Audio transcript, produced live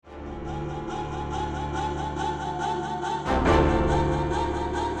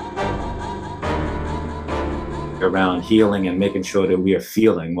around healing and making sure that we are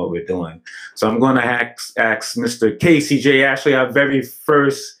feeling what we're doing. So I'm going to ask Mr. KCJ Ashley, our very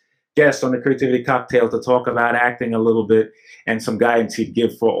first guest on the Creativity Cocktail, to talk about acting a little bit and some guidance he'd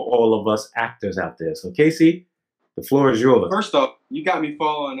give for all of us actors out there. So Casey, the floor is yours. First off, you got me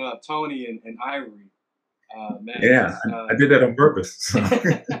following Tony and Ivory. Man, yeah, I did that on purpose. So.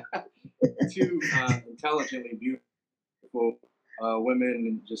 Two intelligently beautiful women,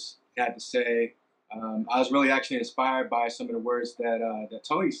 and just had to say, I was really actually inspired by some of the words that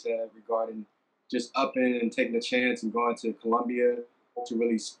Tony said regarding just upping and taking a chance and going to Colombia to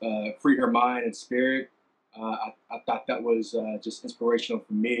really free her mind and spirit. I thought that was just inspirational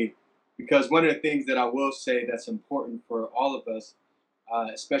for me, because one of the things that I will say that's important for all of us,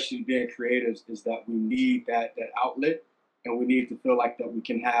 especially being creatives, is that we need that outlet, and we need to feel like that we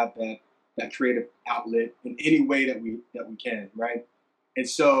can have that creative outlet in any way that we can, right? And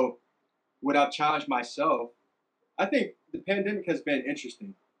so, what I've challenged myself, I think the pandemic has been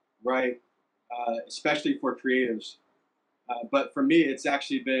interesting, right? Especially for creatives. But for me, it's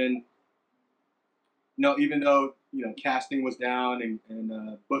actually been, even though casting was down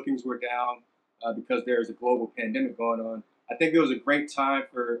and bookings were down because there's a global pandemic going on, I think it was a great time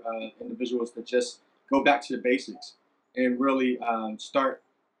for individuals to just go back to the basics and really start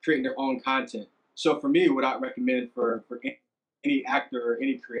creating their own content. So for me, what I recommend for any actor or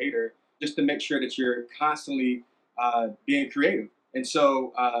any creator, just to make sure that you're constantly being creative. And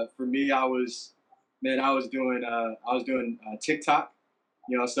so for me, I was doing TikTok,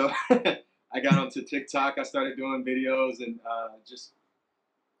 so I got onto TikTok. I started doing videos and just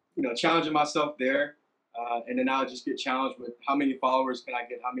challenging myself there. And then I'll just get challenged with how many followers can I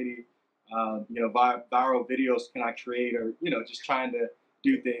get, how many viral videos can I create, or just trying to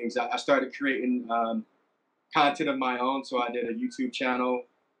do things. I started creating content of my own, so I did a YouTube channel,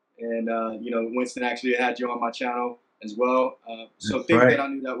 and Winston actually had you on my channel as well. So things that I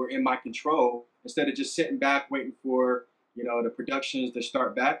knew that were in my control, instead of just sitting back waiting for the productions to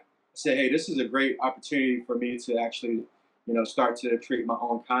start back, I said, hey, this is a great opportunity for me to actually start to create my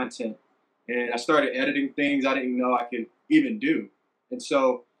own content. And I started editing things I didn't know I could even do. And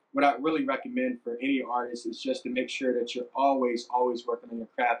so what I really recommend for any artist is just to make sure that you're always working on your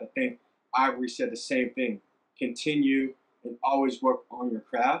craft. I think Ivory said the same thing. Continue and always work on your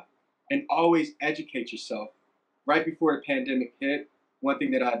craft, and always educate yourself. Right before the pandemic hit, one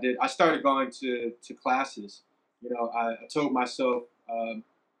thing that I did, I started going to classes. I told myself,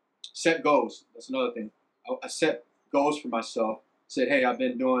 set goals. That's another thing. I set goals for myself. Said, hey, I've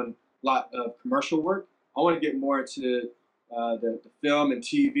been doing a lot of commercial work. I want to get more into the film and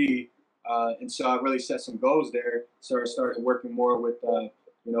TV, and so I really set some goals there. So I started working more with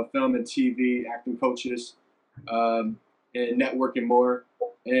film and TV acting coaches, and networking more.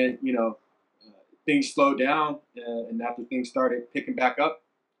 And things slowed down, and after things started picking back up,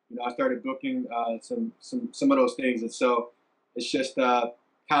 I started booking some of those things. And so it's just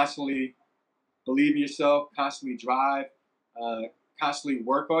constantly believe in yourself, constantly drive, constantly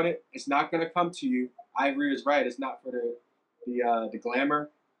work on it. It's not going to come to you. Ivory is right. It's not for the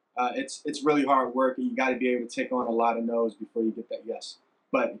glamour. It's really hard work, and you got to be able to take on a lot of no's before you get that yes.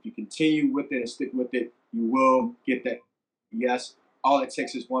 But if you continue with it and stick with it, you will get that yes. All it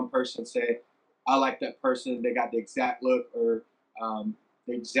takes is one person to say, I like that person. They got the exact look or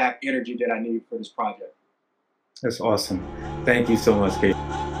the exact energy that I need for this project. That's awesome. Thank you so much, Kate.